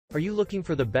Are you looking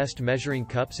for the best measuring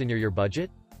cups in your budget?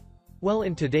 Well,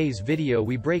 in today's video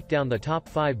we break down the top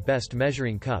 5 best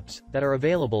measuring cups that are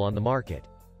available on the market.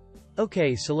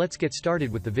 Okay, so let's get started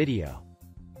with the video.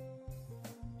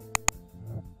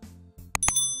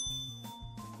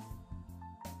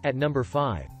 At number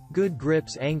 5. Good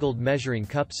Grips Angled Measuring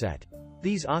Cup Set.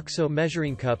 These OXO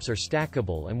measuring cups are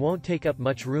stackable and won't take up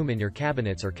much room in your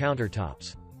cabinets or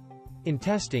countertops. In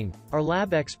testing, our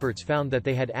lab experts found that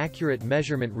they had accurate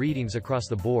measurement readings across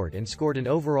the board and scored an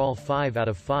overall 5 out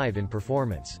of 5 in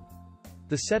performance.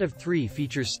 The set of 3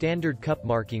 features standard cup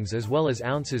markings as well as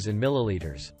ounces and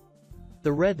milliliters.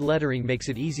 The red lettering makes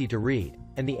it easy to read,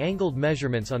 and the angled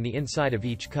measurements on the inside of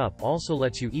each cup also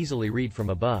lets you easily read from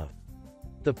above.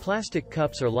 The plastic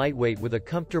cups are lightweight with a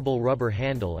comfortable rubber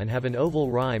handle and have an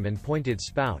oval rim and pointed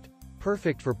spout,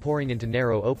 perfect for pouring into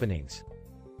narrow openings.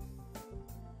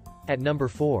 At number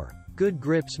 4. Good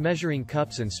Grips Measuring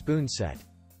Cups and Spoon Set.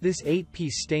 This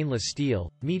 8-piece stainless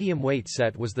steel, medium-weight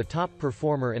set was the top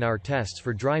performer in our tests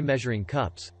for dry measuring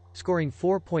cups, scoring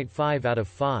 4.5 out of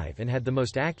 5 and had the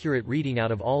most accurate reading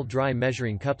out of all dry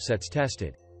measuring cup sets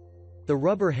tested. The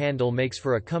rubber handle makes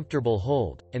for a comfortable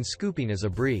hold, and scooping is a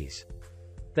breeze.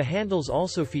 The handles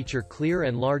also feature clear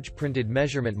and large printed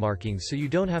measurement markings so you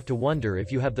don't have to wonder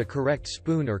if you have the correct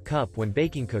spoon or cup when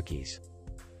baking cookies.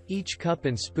 Each cup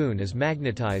and spoon is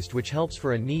magnetized, which helps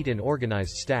for a neat and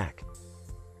organized stack.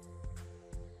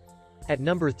 At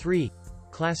number 3.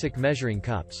 Classic Measuring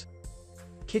Cups.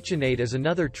 KitchenAid is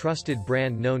another trusted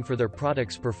brand known for their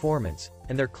products' performance,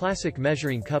 and their classic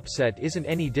measuring cup set isn't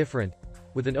any different.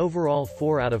 With an overall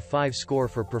 4 out of 5 score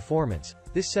for performance,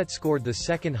 this set scored the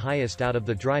second highest out of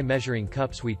the dry measuring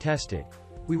cups we tested.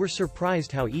 We were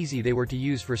surprised how easy they were to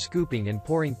use for scooping and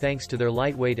pouring thanks to their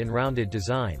lightweight and rounded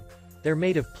design. They're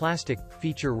made of plastic,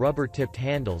 feature rubber-tipped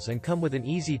handles and come with an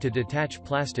easy-to-detach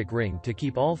plastic ring to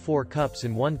keep all 4 cups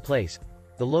in one place.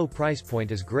 The low price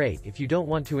point is great if you don't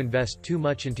want to invest too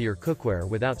much into your cookware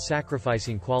without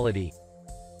sacrificing quality.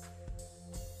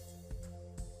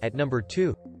 At number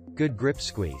 2. Good Grip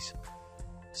Squeeze.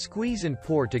 Squeeze and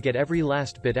pour to get every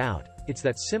last bit out. It's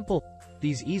that simple.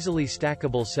 These easily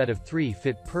stackable set of 3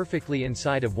 fit perfectly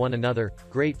inside of one another,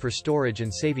 great for storage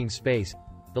and saving space.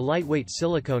 The lightweight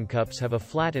silicone cups have a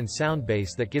flat and sound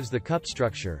base that gives the cup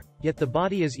structure, yet the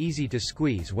body is easy to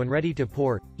squeeze when ready to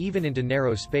pour, even into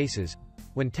narrow spaces.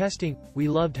 When testing, we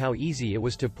loved how easy it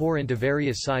was to pour into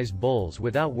various sized bowls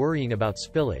without worrying about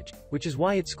spillage, which is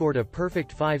why it scored a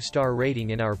perfect 5-star rating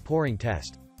in our pouring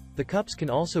test. The cups can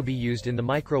also be used in the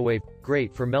microwave,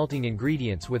 great for melting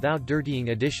ingredients without dirtying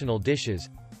additional dishes.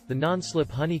 The non-slip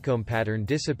honeycomb pattern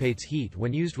dissipates heat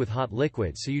when used with hot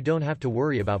liquid, so you don't have to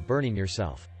worry about burning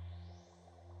yourself.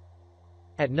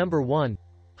 At number 1.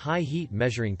 High Heat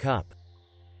Measuring Cup.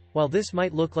 While this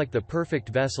might look like the perfect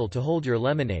vessel to hold your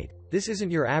lemonade, this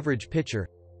isn't your average pitcher.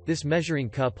 This measuring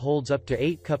cup holds up to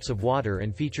 8 cups of water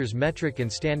and features metric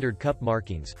and standard cup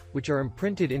markings, which are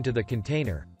imprinted into the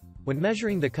container. When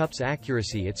measuring the cup's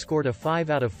accuracy, it scored a 5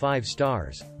 out of 5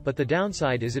 stars, but the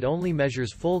downside is it only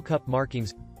measures full cup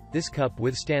markings. This cup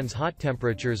withstands hot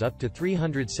temperatures up to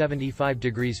 375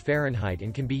 degrees Fahrenheit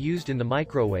and can be used in the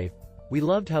microwave. We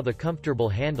loved how the comfortable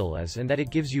handle is and that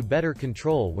it gives you better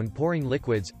control when pouring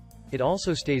liquids. It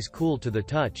also stays cool to the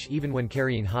touch even when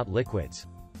carrying hot liquids.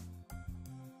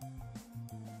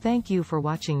 Thank you for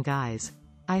watching, guys.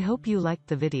 I hope you liked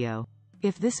the video.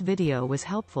 If this video was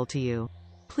helpful to you,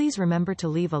 please remember to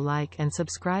leave a like and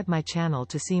subscribe my channel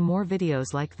to see more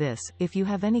videos like this. If you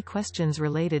have any questions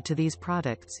related to these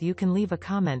products, you can leave a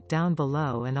comment down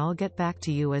below and I'll get back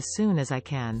to you as soon as I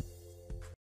can.